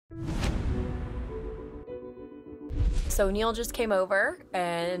So Neil just came over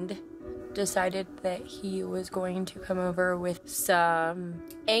and decided that he was going to come over with some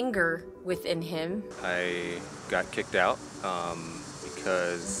anger within him. I got kicked out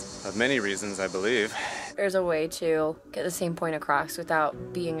because of many reasons, I believe. There's a way to get the same point across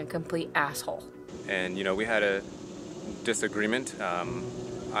without being a complete asshole. And, you know, we had a disagreement.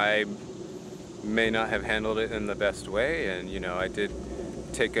 I may not have handled it in the best way, and, you know, I did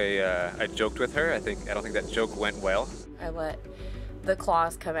take I joked with her. I don't think that joke went well. I let the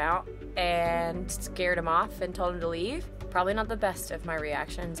claws come out and scared him off and told him to leave. Probably not the best of my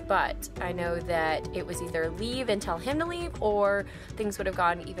reactions, but I know that it was either leave and tell him to leave, or things would have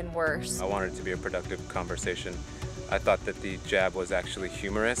gotten even worse. I wanted it to be a productive conversation. I thought that the jab was actually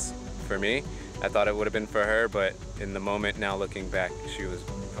humorous for me. I thought it would have been for her, but in the moment now looking back, she was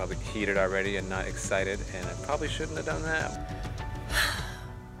probably heated already and not excited, and I probably shouldn't have done that.